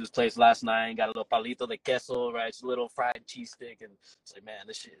just took me to this place last night and got a little palito de queso, right? It's a little fried cheese stick, and it's like, man,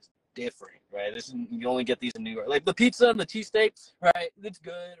 this shit is different, right? You only get these in New York. Like the pizza and the cheesesteak, right? It's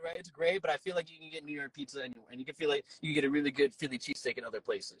good, right? It's great, but I feel like you can get New York pizza anywhere, and you can feel like you can get a really good Philly cheesesteak in other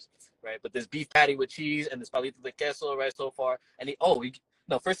places, right? But this beef patty with cheese and this palito de queso, right? So far, and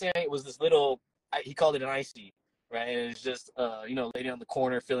first thing I ate was this little. He called it an icy, right? And it's just lady on the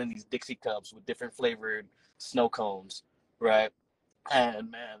corner filling these Dixie cups with different flavored snow cones, right? And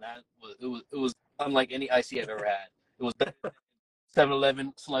man, it was unlike any icy I've ever had. It was better than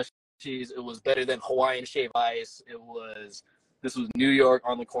 7-Eleven slush cheese. It was better than Hawaiian shave ice. This was New York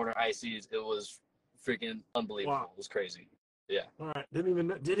on the corner ices. It was freaking unbelievable. Wow. It was crazy. Yeah. All right. Didn't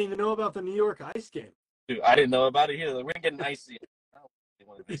even know about the New York Ice game. Dude, I didn't know about it either. We're gonna get an icy. I don't really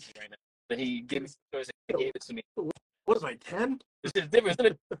want an icy right now. But he gave me the choice and he gave it to me. What was I 10? It's just different. It's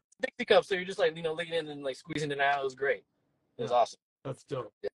in a Dixie cup, so you're just like licking it and like squeezing it out. It was great. It was awesome. That's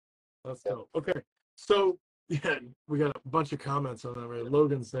dope. Yeah. That's dope. Okay. So yeah, we got a bunch of comments on that, right?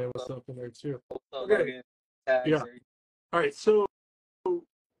 Logan saying what's up in there too. Okay. Yeah. All right. So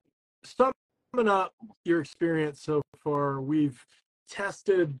summing up your experience so far, we've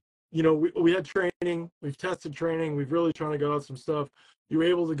tested, we had training, we've tested training, we've really trying to go out some stuff. You were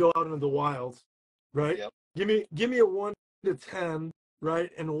able to go out into the wild, right? Yep. Give me a 1 to 10,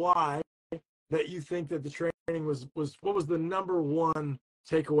 right? And why that you think that the training was what was the number one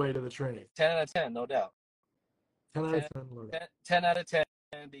takeaway to the training? 10 out of 10, no doubt. 10 out of 10. 10 out of 10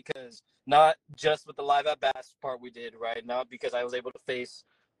 because not just with the live at bats part we did, right? Not because I was able to face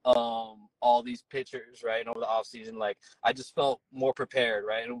all these pitchers, right? And over the off season, like I just felt more prepared,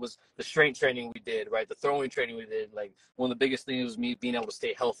 right? And it was the strength training we did, right? The throwing training we did. Like one of the biggest things was me being able to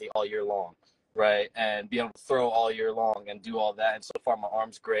stay healthy all year long, right? And be able to throw all year long and do all that. And so far, my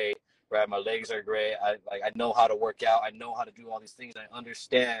arm's great, right? My legs are great. I know how to work out. I know how to do all these things. I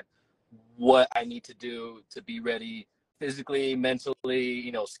understand what I need to do to be ready physically,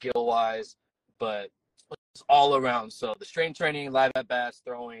 mentally, skill wise, but it's all around. So the strength training, live at bats,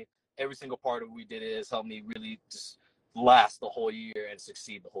 throwing, every single part of what we did has helped me really just last the whole year and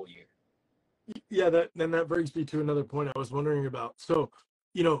succeed the whole year. Yeah, that brings me to another point I was wondering about. So,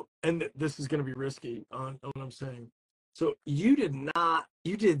 and this is going to be risky on what I'm saying. So you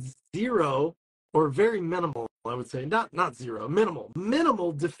did zero or very minimal, I would say, not zero,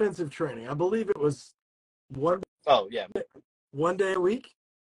 minimal defensive training. I believe it was one. Oh yeah, 1 day a week.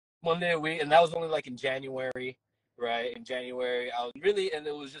 1 day a week, and that was only like in January, right? In January, I was really, and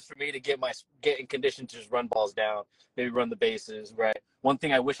it was just for me to get in condition to just run balls down, maybe run the bases, right? One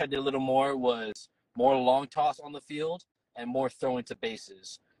thing I wish I did a little more was more long toss on the field and more throwing to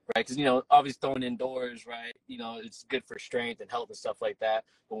bases, right? Because obviously throwing indoors, right? It's good for strength and health and stuff like that.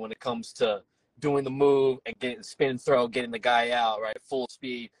 But when it comes to doing the move and getting spin throw, getting the guy out, right, full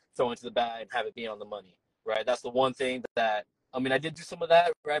speed, throwing to the bat and have it be on the money, right? That's the one thing that. I mean, I did do some of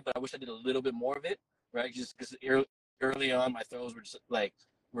that, right? But I wish I did a little bit more of it, right? Just because early on, my throws were just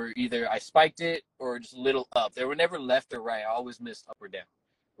were either I spiked it or just a little up. They were never left or right. I always missed up or down,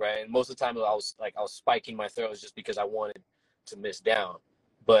 right? And most of the time, I was spiking my throws just because I wanted to miss down.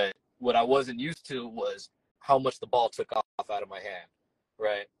 But what I wasn't used to was how much the ball took off out of my hand,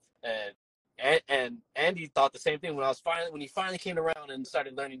 right? And Andy thought the same thing when he finally came around and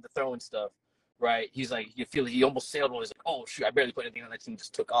started learning to throw and stuff. Right, he's like, you feel he almost sailed one. He's like, oh shoot, I barely put anything on that team,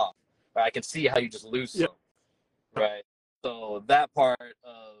 just took off. Right, I can see how you just lose some. Right, So that part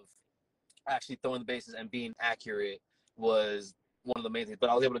of actually throwing the bases and being accurate was one of the main things. But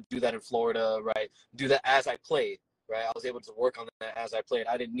I was able to do that in Florida, right? Do that as I played, right? I was able to work on that as I played.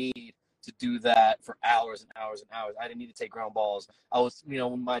 I didn't need to do that for hours and hours and hours. I didn't need to take ground balls. I was,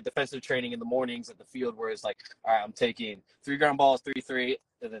 my defensive training in the mornings at the field where it's like, all right, I'm taking 3 ground balls, 3-3,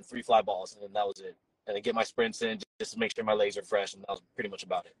 and then 3 fly balls, and then that was it. And then get my sprints in just to make sure my legs are fresh, and that was pretty much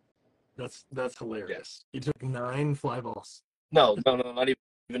about it. That's hilarious. You took 9 fly balls. No, not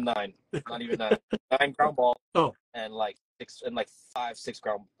even 9. Not even 9. 9 ground balls. Oh, and like 5, 6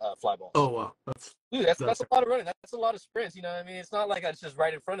 ground fly balls. oh wow, Dude, that's a lot of running. That's a lot of sprints. You know what I mean? It's not like it's just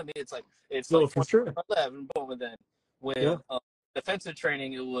right in front of me. It's like no, like for sure. my left and boom. And then when defensive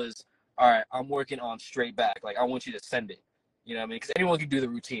training, it was all right. I'm working on straight back. Like I want you to send it. You know what I mean? Because anyone can do the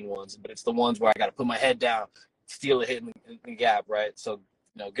routine ones, but it's the ones where I got to put my head down, steal a hit and gap, right? So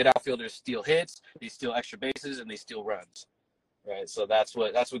good outfielders steal hits, they steal extra bases, and they steal runs, right? So that's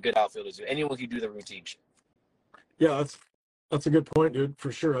what good outfielders do. Anyone can do the routine shit. Yeah, that's a good point, dude,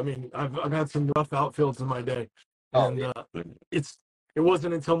 for sure. I mean, I've had some rough outfields in my day, and it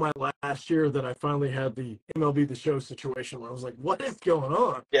wasn't until my last year that I finally had the MLB The Show situation where I was like, what is going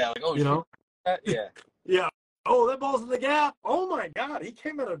on? Yeah, like yeah. Yeah. Oh, that ball's in the gap. Oh my God, he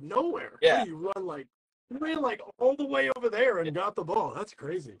came out of nowhere. Yeah. You ran like all the way over there and got the ball. That's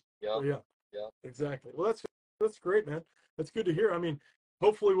crazy. Yeah. Yeah. Exactly. Well, that's great, man. That's good to hear. I mean,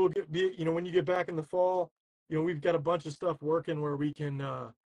 hopefully we'll when you get back in the fall, we've got a bunch of stuff working where we can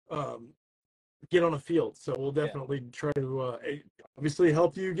get on a field. So we'll definitely try to obviously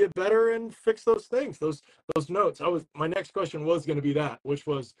help you get better and fix those things, those notes. My next question was going to be that, which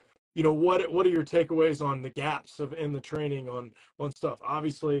was, what are your takeaways on the gaps in the training on stuff?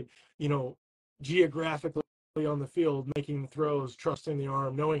 Obviously, geographically on the field, making the throws, trusting the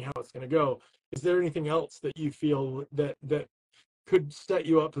arm, knowing how it's going to go. Is there anything else that you feel that could set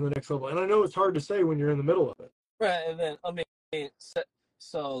you up to the next level? And I know it's hard to say when you're in the middle of it. Right, and then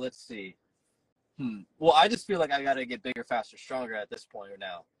so let's see. Well, I just feel like I got to get bigger, faster, stronger at this point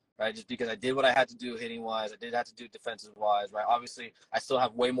now, right? Just because I did what I had to do hitting wise, I did have to do defensive wise, right? Obviously, I still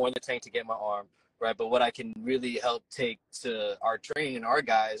have way more in the tank to get my arm, right? But what I can really help take to our training and our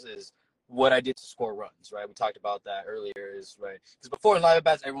guys is what I did to score runs, right? We talked about that earlier, is right because before in live at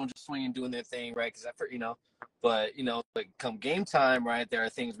bats, everyone just swinging, doing their thing, right? Because but like come game time, right? There are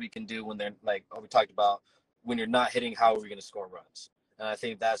things we can do when they're like we talked about when you're not hitting. How are we going to score runs? And I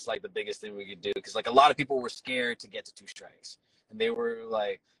think that's like the biggest thing we could do because like a lot of people were scared to get to 2 strikes, and they were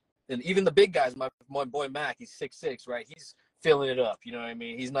like, and even the big guys, my boy Mac, he's 6'6", right? He's filling it up. You know what I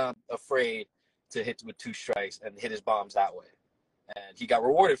mean? He's not afraid to hit with 2 strikes and hit his bombs that way. And he got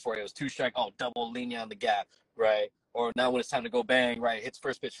rewarded for it. It was 2 strike, double leaning on the gap, right? Or now when it's time to go bang, right? Hits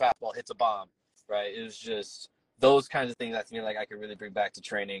first pitch fastball, hits a bomb, right? It was just those kinds of things I feel like I could really bring back to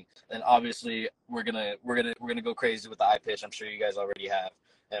training. And obviously we're gonna go crazy with the eye pitch. I'm sure you guys already have,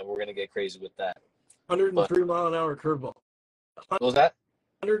 and we're gonna get crazy with that. 103 mile an hour curveball. What was that?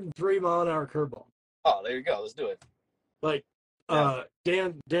 103 mile an hour curveball. Oh, there you go. Let's do it. Like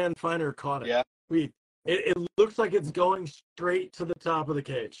Dan Finer caught it. Yeah. It looks like it's going straight to the top of the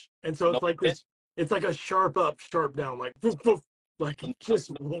cage, and so it's like this. It's like a sharp up, sharp down, like poof, poof, like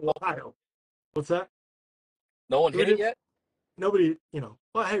just wild. What's that? No one hit it yet? Nobody,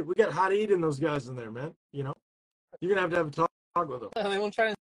 well, hey, we got hot eating those guys in there, man. You're gonna have a talk with them. They won't try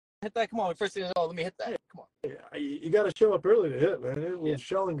to hit that. Come on, first thing is, let me hit that. Come on. Yeah, you got to show up early to hit, man. It will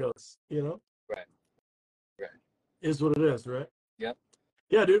shelling goes, Right. Is what it is, right? Yep.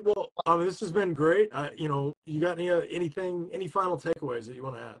 Yeah, dude. Well, this has been great. You got any final takeaways that you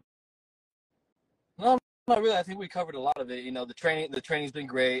want to add? No, not really. I think we covered a lot of it. The training's been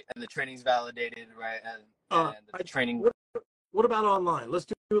great, and the training's validated, right? And the training. What about online? Let's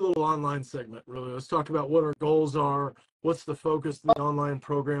do a little online segment, really. Let's talk about what our goals are. What's the focus of the online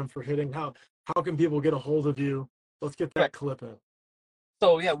program for hitting? How can people get a hold of you? Let's get that clip in.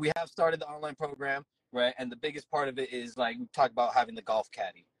 So, yeah, we have started the online program, right? And the biggest part of it is, like, we talked about having the golf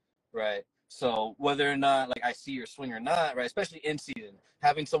caddy, right? So whether or not, like, I see your swing or not, right, especially in season,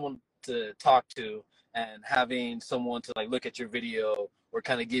 having someone to talk to and having someone to, like, look at your video or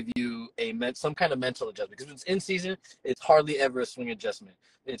kind of give you some kind of mental adjustment. Because when it's in season, it's hardly ever a swing adjustment.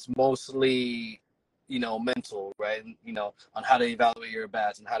 It's mostly, mental, right? And, on how to evaluate your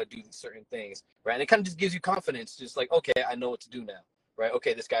bats and how to do certain things, right? And it kind of just gives you confidence, just like, okay, I know what to do now, right?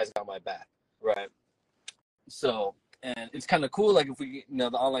 Okay, this guy's got my back, right? So, and it's kind of cool, like, if we, the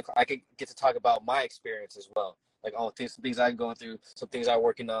online, I could get to talk about my experience as well. Like, some things I'm going through, some things I'm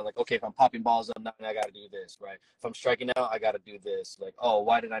working on. Like, okay, if I'm popping balls up, I got to do this, right? If I'm striking out, I got to do this. Like,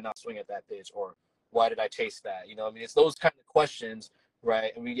 why did I not swing at that pitch? Or Why did I chase that? You know, I mean, it's those kind of questions,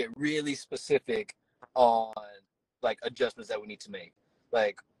 right? And we get really specific on like adjustments that we need to make.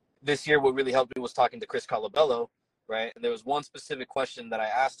 Like this year, what really helped me was talking to Chris Colabello, right? And there was one specific question that I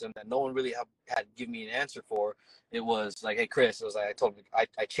asked him that no one really had given me an answer for. It was like, hey, Chris, it was like, I told him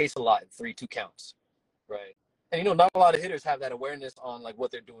I chase a lot in 3-2 counts, right? And, you know, not a lot of hitters have that awareness on like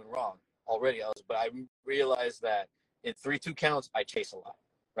what they're doing wrong already. But I realized that in 3-2 counts, I chase a lot,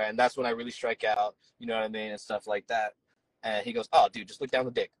 right? And that's when I really strike out, you know what I mean? And stuff like that. And he goes, oh, dude, just look down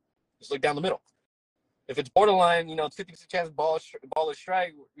the dick. Just look down the middle. If it's borderline, you know, it's 50% chance ball or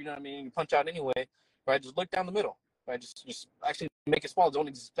strike, you know what I mean? You punch out anyway, right? Just look down the middle, right? Just actually make it smaller. Don't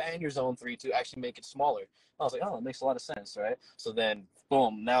expand your zone 3-2. Actually make it smaller. I was like, oh, it makes a lot of sense, right? So then,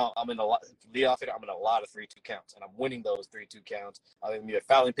 boom, now I'm in a lot. Leadoff hitter, I'm in a lot of 3-2 counts, and I'm winning those 3-2 counts. I'm either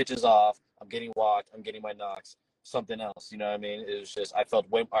fouling pitches off, I'm getting walked, I'm getting my knocks, something else. You know what I mean? It was just I felt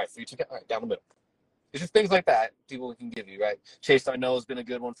way all right, 3-2 count, all right, down the middle. It's just things like that people can give you, right? Chase Darno has been a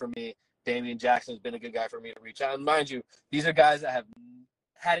good one for me. Damian Jackson has been a good guy for me to reach out. And mind you, these are guys that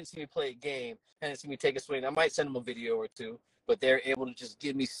hadn't seen me play a game, hadn't seen me take a swing. I might send them a video or two, but they're able to just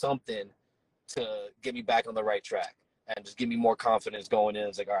give me something to get me back on the right track and just give me more confidence going in.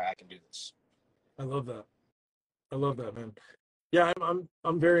 It's like, all right, I can do this. I love that. I love that, man. Yeah,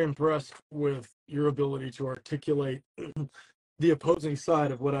 I'm very impressed with your ability to articulate the opposing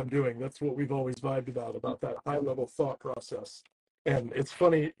side of what I'm doing. That's what we've always vibed about that high level thought process. And it's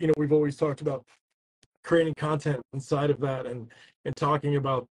funny, you know, we've always talked about creating content inside of that and talking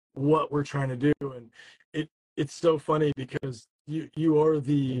about what we're trying to do. And it's so funny because you are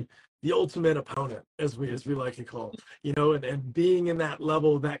the ultimate opponent, as we like to call, you know, and being in that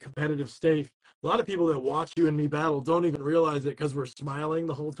level, that competitive state. A lot of people that watch you and me battle don't even realize it because we're smiling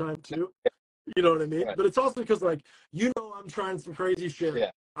the whole time too. You know what I mean? Right. But it's also because, like, you know, I'm trying some crazy shit. Yeah.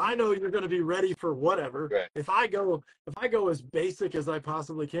 I know you're going to be ready for whatever. Right. If I go as basic as I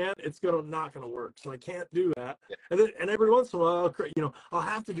possibly can, it's not going to work. So I can't do that. Yeah. And every once in a while, I'll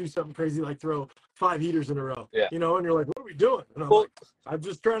have to do something crazy like throw 5 heaters in a row. Yeah. You know, and you're like, what are we doing? And I'm Well, like, I'm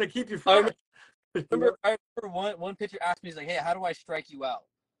just trying to keep you fresh. I remember one pitcher asked me, he's like, hey, how do I strike you out?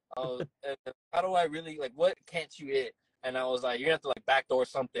 How do I really, like, what can't you hit? And I was like, you're going to have to, like, backdoor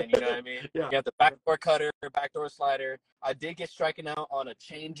something, you know what I mean? Yeah. You have the backdoor cutter, backdoor slider. I did get striking out on a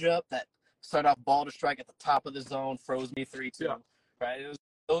changeup that started off ball to strike at the top of the zone, froze me 3-2, Yeah. right? It was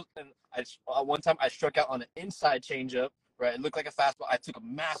those, and one time I struck out on an inside changeup, right? It looked like a fastball. I took a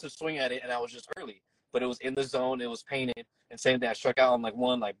massive swing at it, and I was just early. But it was in the zone. It was painted. And same thing, I struck out on, like,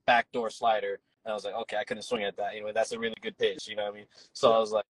 one, like, backdoor slider. And I was like, okay, I couldn't swing at that. Anyway, that's a really good pitch, you know what I mean? So I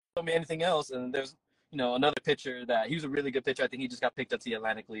was like, tell me anything else. And there's, you know, another pitcher that he was a really good pitcher. I think he just got picked up to the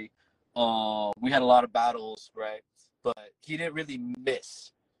Atlantic League. We had a lot of battles, right? But he didn't really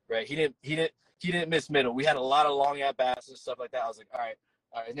miss, right? He didn't miss middle. We had a lot of long at bats and stuff like that. I was like, all right.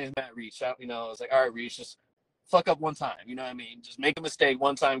 His name's Matt Reach. You know, I was like, all right, Reach, just fuck up one time. You know what I mean? Just make a mistake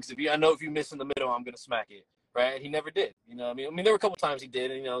one time, because I know if you miss in the middle, I'm gonna smack it. Right? And he never did. You know what I mean? There were a couple times he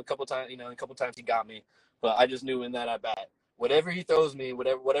did, and, you know, a couple times he got me. But I just knew in that at bat, whatever he throws me,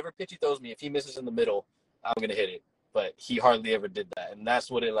 whatever pitch he throws me, if he misses in the middle, I'm gonna hit it. But he hardly ever did that, and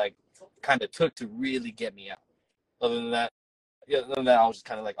that's what it like kind of took to really get me out. Other than that, I was just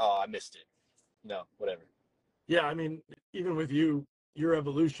kind of like, oh, I missed it. You know, whatever. Yeah, I mean, even with your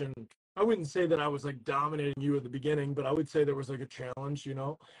evolution, I wouldn't say that I was like dominating you at the beginning, but I would say there was like a challenge, you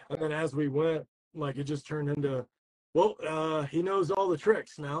know. And then as we went, like, it just turned into, well, he knows all the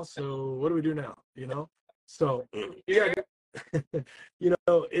tricks now, so what do we do now, you know? So yeah, you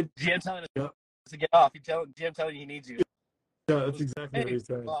know, GM telling us to get off. GM telling you he needs you. Yeah, that's exactly what he's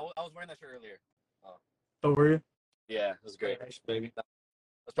saying. Oh, I was wearing that shirt earlier. Oh, were you? Yeah, it was great, baby. That's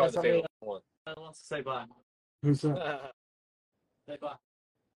probably the favorite one. I want to say bye. Who's that? Say bye.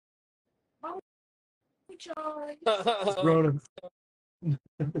 It's Ronan.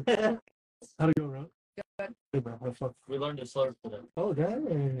 How'd it go, Ron? Good, man. Have fun. We learned to slur today. Oh,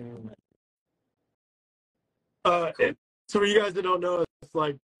 dang. So for you guys that don't know, it's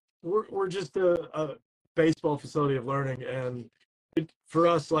like we're just a baseball facility of learning, and for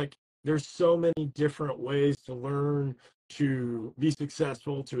us, like, there's so many different ways to learn, to be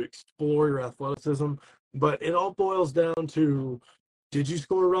successful, to explore your athleticism, but it all boils down to, did you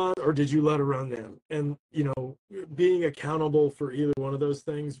score a run or did you let a run in? And, you know, being accountable for either one of those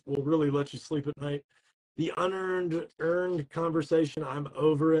things will really let you sleep at night. The earned conversation, I'm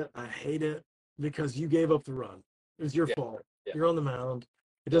over it, I hate it, because you gave up the run. It was your fault. Yeah. You're on the mound.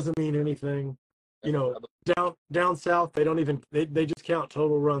 It doesn't mean anything. You know, down south, they don't even they just count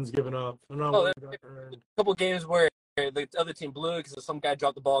total runs given up. A couple games where the other team blew because some guy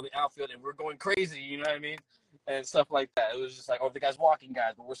dropped the ball in the outfield and we're going crazy, you know what I mean? And stuff like that. It was just like, oh, the guy's walking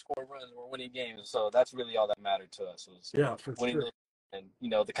guys, but we're scoring runs and we're winning games. So that's really all that mattered to us was Yeah, for winning sure. and,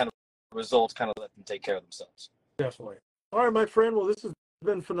 the kind of results kind of let them take care of themselves. Definitely. All right, my friend. Well, this has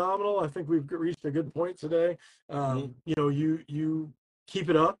been phenomenal. I think we've reached a good point today. You keep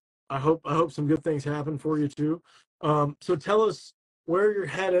it up. I hope some good things happen for you too. So tell us where you're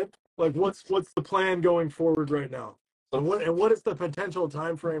headed. Like, what's the plan going forward right now? So, And what is the potential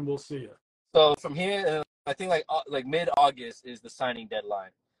time frame we'll see you? So from here, I think like mid-August is the signing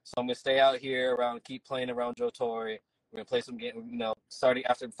deadline. So I'm gonna stay out here around, keep playing around Joe Torre. We're gonna play some game, starting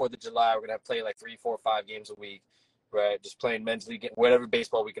after 4th of July. We're gonna play like 3, 4, 5 games a week, right? Just playing mentally, get whatever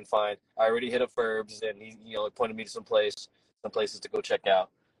baseball we can find. I already hit up Ferbs, and he pointed me to some places to go check out.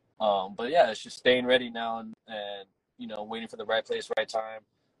 But yeah, it's just staying ready now and waiting for the right place, right time,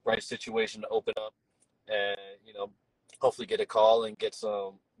 right situation to open up, and hopefully get a call and get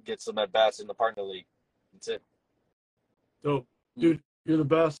some at bats in the partner league. That's it. So, dude, you're the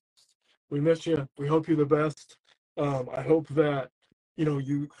best. We miss you. We hope you're the best. I hope that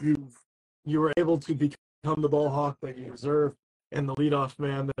you were able to become the ball hawk that you deserve and the leadoff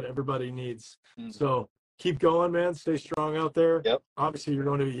man that everybody needs. Mm-hmm. So keep going, man. Stay strong out there. Yep. Obviously, you're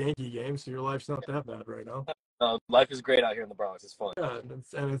going to a Yankee game, so your life's not that bad right now. Life is great out here in the Bronx. It's fun. Yeah,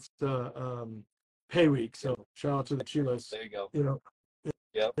 and it's pay week, so shout out to the Chilas. There you go.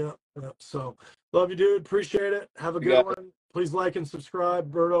 Yep. Yeah. So love you, dude. Appreciate it. Have a good one. Please like and subscribe.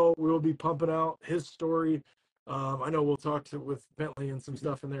 Berto, we will be pumping out his story. I know we'll talk with Bentley and some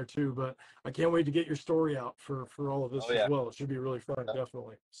stuff in there too, but I can't wait to get your story out for all of this as well. It should be really fun,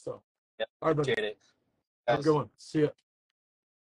 definitely. So, yeah, all right, buddy. Appreciate it. Have a good one. See ya.